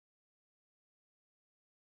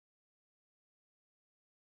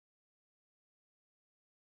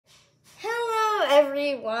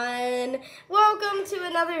everyone, welcome to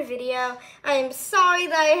another video. I'm sorry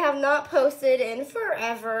that I have not posted in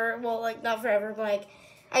forever. Well, like not forever, but like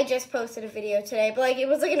I just posted a video today, but like it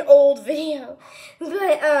was like an old video.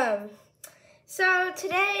 But so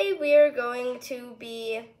today we are going to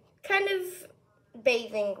be kind of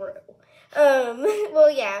bathing Roux. Well,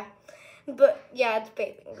 yeah, but yeah, it's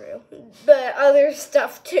bathing Roux, but other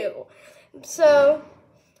stuff too. So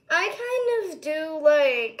I kind of do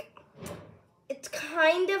like, it's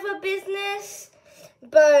kind of a business,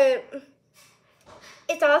 but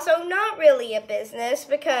it's also not really a business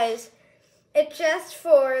because it's just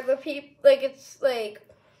for the people, like it's like,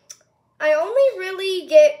 I only really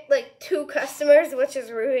get like 2 customers, which is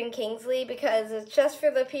Roux and Kingsley, because it's just for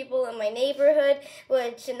the people in my neighborhood,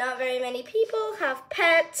 which not very many people have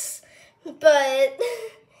pets, but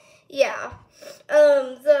yeah.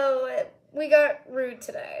 So we got Roux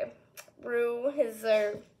today. Roux is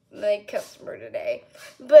our customer today,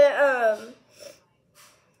 but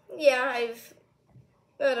yeah, I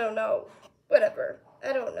don't know, whatever,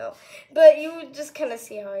 I don't know, but you would just kind of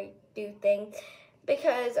see how I do things,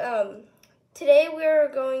 because today we're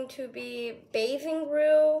going to be bathing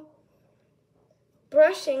Roux,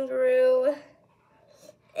 brushing Roux,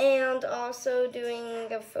 and also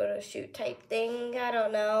doing a photo shoot type thing. I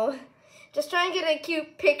don't know, just trying to get a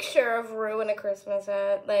cute picture of Roux in a Christmas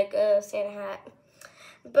hat, like a Santa hat.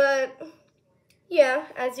 But yeah,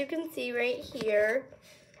 as you can see right here,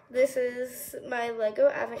 this is my Lego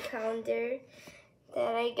advent calendar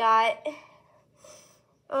that I got.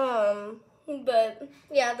 But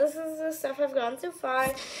yeah, this is the stuff I've gotten so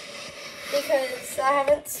far, because I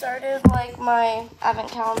haven't started like my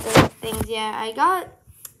advent calendar things yet. I got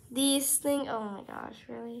these things. Oh my gosh,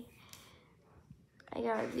 really? I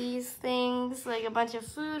got these things, like a bunch of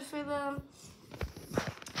food for them.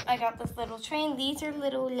 I got this little train. These are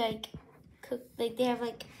little like they have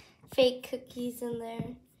like fake cookies in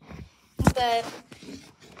there.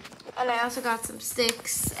 And I also got some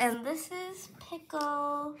sticks. And this is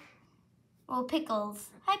Pickle. Well, Pickles.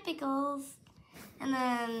 Hi, Pickles. And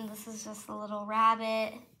then this is just a little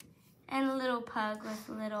rabbit and a little pug with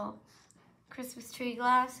little Christmas tree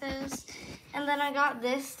glasses. And then I got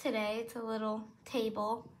this today. It's a little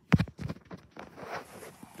table.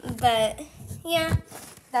 But yeah,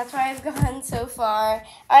 that's where I've gone so far.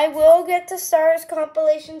 I will get to Star Wars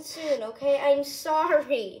compilation soon, okay? I'm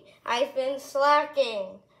sorry. I've been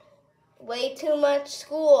slacking. Way too much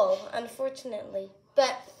school, unfortunately.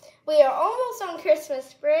 But we are almost on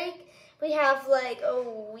Christmas break. We have like a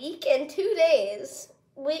week and 2 days.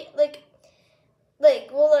 We like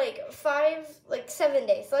 7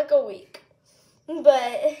 days, like a week.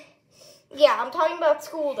 But yeah, I'm talking about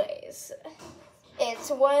school days. It's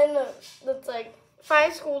one that's like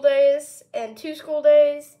 5 school days and 2 school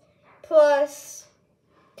days, plus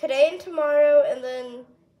today and tomorrow, and then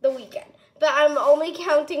the weekend. But I'm only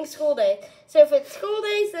counting school days. So if it's school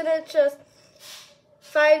days, then it's just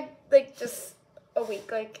 5, like just a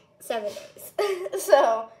week, like 7 days.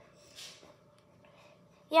 So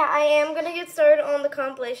yeah, I am gonna get started on the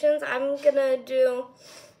compilations. I'm gonna do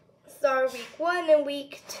Star Week 1 and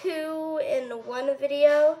Week 2 in one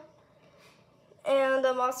video. And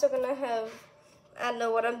I'm also gonna have, I don't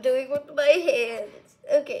know what I'm doing with my hands.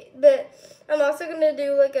 Okay, but I'm also gonna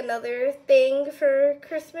do like another thing for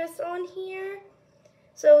Christmas on here.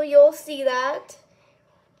 So you'll see that.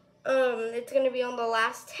 It's gonna be on the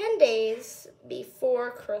last 10 days before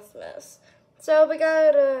Christmas. So we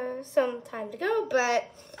got some time to go, but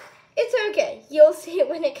it's okay. You'll see it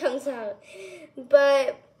when it comes out.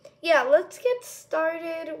 But yeah, let's get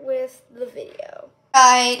started with the video.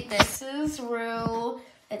 Alright, this is Roux.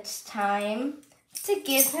 It's time to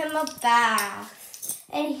give him a bath.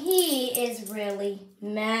 And he is really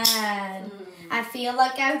mad. I feel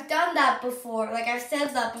like I've done that before. Like I've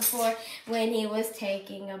said that before when he was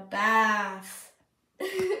taking a bath.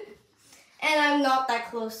 And I'm not that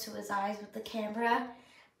close to his eyes with the camera.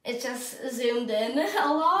 It just zoomed in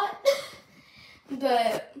a lot.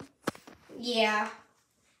 But yeah.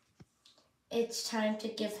 It's time to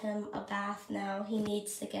give him a bath now. He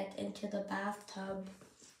needs to get into the bathtub.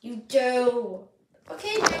 You do.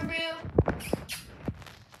 Okay, Roux.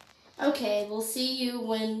 Okay, we'll see you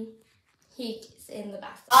when he's in the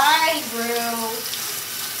bathtub. Bye, Roux.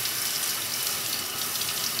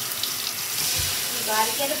 You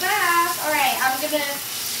gotta get a bath. All right, we're gonna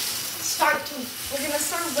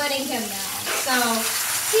start wetting him now. So,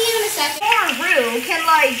 see you in a second. Poor Roux can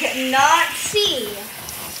like not see.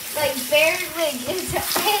 Like barely, his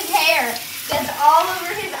hair gets all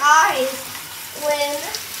over his eyes when,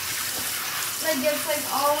 like gets like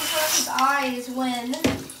all over his eyes when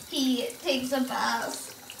he takes a bath.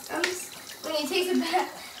 When he takes a bath.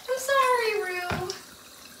 I'm sorry, Roux.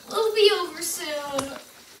 We'll be over soon.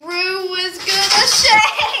 Roux was gonna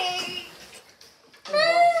shake.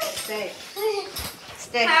 Stay.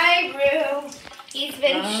 Stay. Hi, Roux. He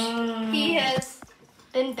has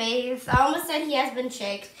been bathed. I almost said he has been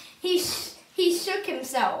shaked. He shook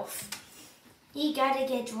himself. He gotta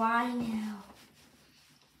get dry now.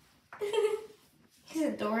 He's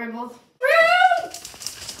adorable. Roux!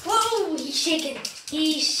 Whoa, he's shaking.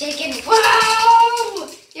 He's shaking. Whoa!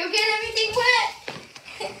 You'll get everything wet.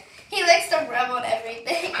 He likes to rub on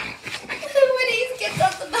everything. When he gets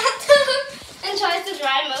out the bathtub and tries to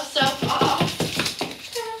dry himself off.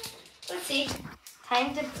 Let's see.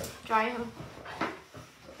 Time to dry him.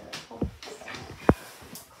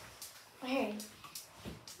 Alright.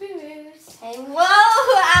 Hey, whoa!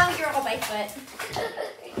 Ow, you're on my foot.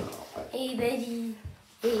 Hey, buddy.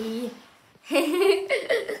 Hey.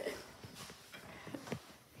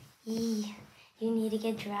 You need to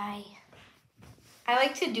get dry. I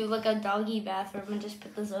like to do like a doggy bathroom and just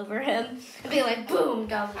put this over him and be like, boom,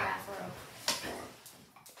 doggy bathroom.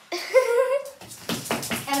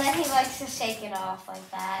 And then he likes to shake it off like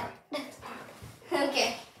that.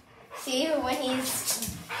 Okay. See when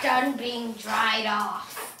he's done being dried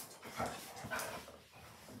off.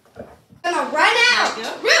 I'm gonna run out.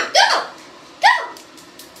 Roux, go! Go!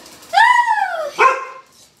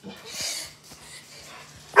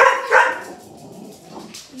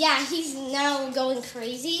 Yeah, he's now going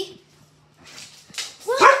crazy.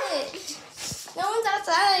 What? No one's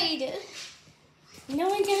outside. No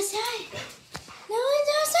one's outside. No one's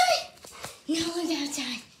outside. No one's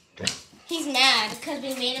outside. He's mad because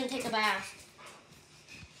we made him take a bath.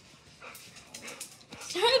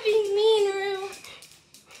 Stop being mean, Roux.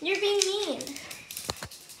 You're being mean.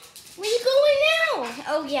 Where are you going now?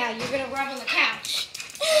 Oh yeah, you're gonna rub on the couch.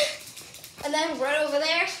 And then run over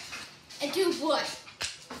there and do what?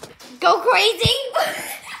 Go crazy? What?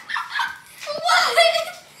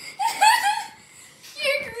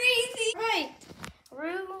 You're crazy. Right.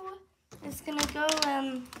 Roux is gonna go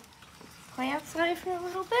play outside for a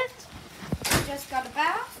little bit. He just got a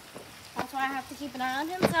bath. That's why I have to keep an eye on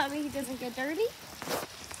him so that he doesn't get dirty.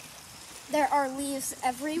 There are leaves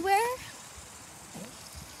everywhere.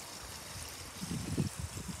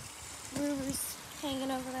 Roux's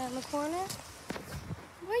hanging over there in the corner.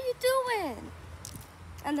 What are you doing?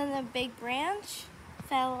 And then a big branch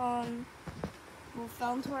fell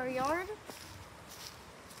into our yard.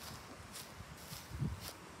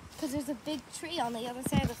 Because there's a big tree on the other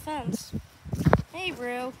side of the fence. Hey,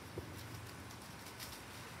 Roux.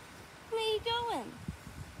 Where are you going?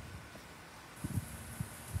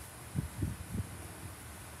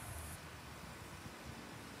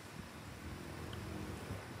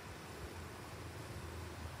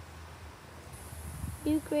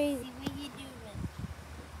 You crazy. What are you doing?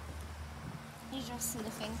 He's just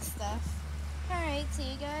sniffing stuff. Alright,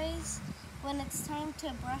 see you guys when it's time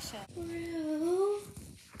to brush it. Roux,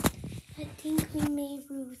 I think we made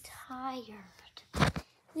Roux tired.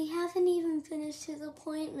 We haven't even finished his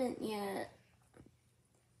appointment yet.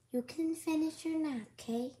 You can finish your nap,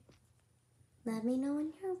 okay? Let me know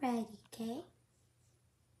when you're ready, okay?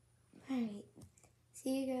 Alright.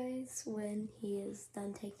 See you guys when he is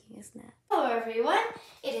done taking his nap. Hello everyone,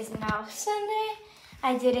 it is now Sunday.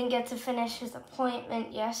 I didn't get to finish his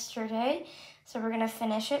appointment yesterday, so we're gonna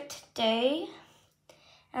finish it today.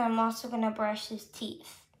 And I'm also gonna brush his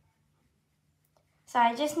teeth. So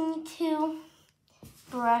I just need to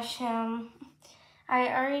brush him. I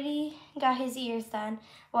already got his ears done.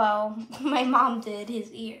 Well, my mom did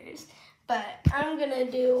his ears, but I'm gonna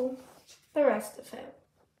do the rest of him.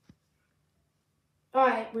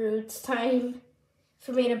 Alright, Roux, it's time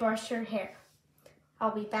for me to brush your hair.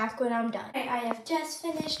 I'll be back when I'm done. I have just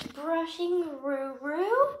finished brushing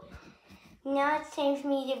Roux. Now it's time for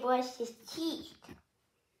me to brush his teeth.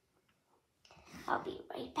 I'll be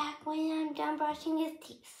right back when I'm done brushing his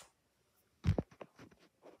teeth.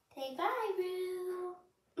 Say bye, Roux.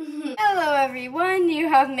 Hello, everyone. You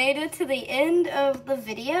have made it to the end of the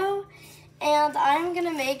video. And I'm going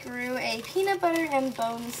to make Roux a peanut butter and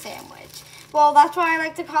bone sandwich. Well, that's what I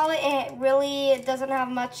like to call it. It really doesn't have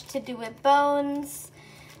much to do with bones,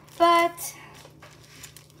 but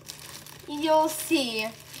you'll see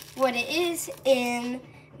what it is in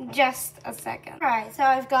just a second. All right, so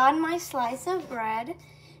I've gotten my slice of bread,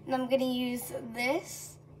 and I'm gonna use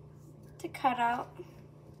this to cut out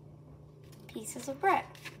pieces of bread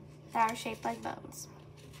that are shaped like bones,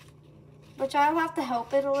 which I'll have to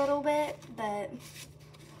help it a little bit, but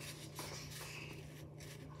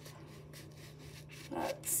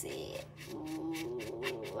let's see.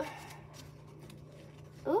 Ooh.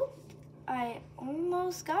 Ooh, I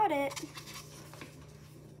almost got it.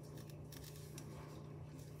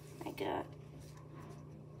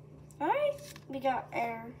 All right, we got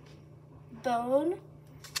our bone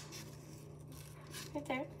right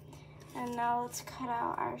there. And now let's cut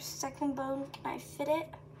out our second bone. Can I fit it?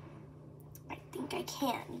 I think I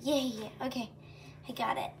can. Yeah. Okay, I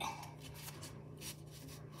got it.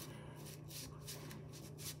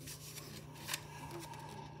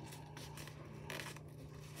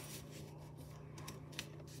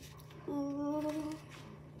 Ooh,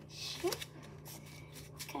 shoot.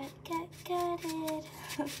 Got it.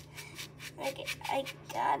 Okay, I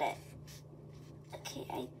got it. Okay,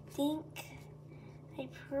 I think I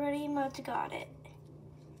pretty much got it.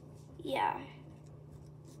 Yeah,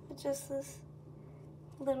 just this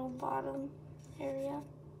little bottom area.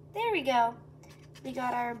 There we go. We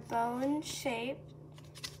got our bone-shaped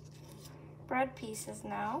bread pieces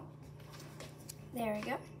now. There we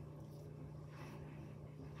go.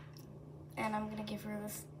 And I'm gonna give her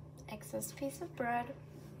this excess piece of bread.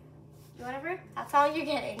 You want it, Roux? That's all you're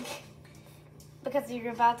getting. Because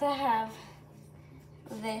you're about to have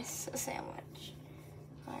this sandwich.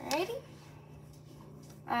 Alrighty.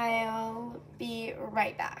 I'll be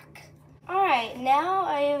right back. Alright, now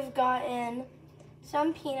I have gotten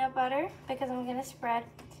some peanut butter because I'm gonna spread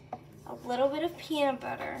a little bit of peanut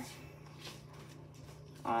butter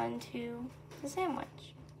onto the sandwich.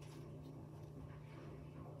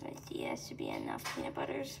 I see that should be enough peanut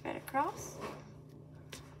butter to spread across.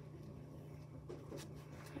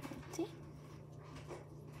 Let's see.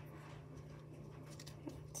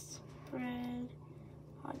 Let's spread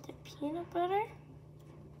on the peanut butter.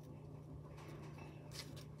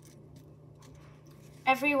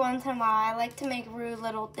 Every once in a while, I like to make Roux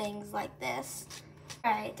little things like this.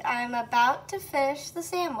 All right, I'm about to finish the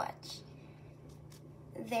sandwich.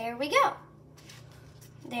 There we go.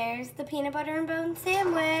 There's the peanut butter and bone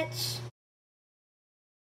sandwich.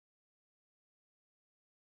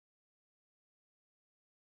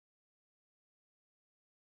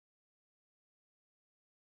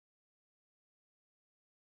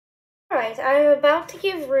 All right, I'm about to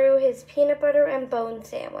give Roux his peanut butter and bone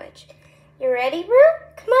sandwich. You ready, Roux?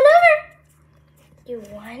 Come on over. You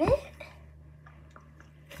want it?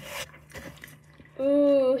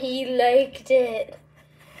 Ooh, he liked it.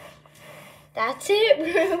 That's it,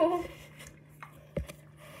 Roux.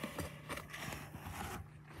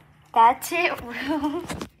 That's it, Roux.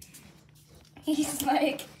 He's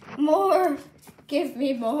like, more. Give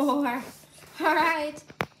me more. All right.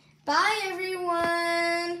 Bye,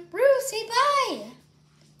 everyone. Roux, say bye.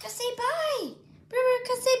 Just say bye. Roux,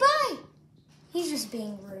 just say bye. He's just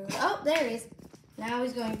being rude. Oh, there he is. Now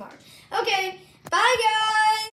he's going far. Okay. Bye.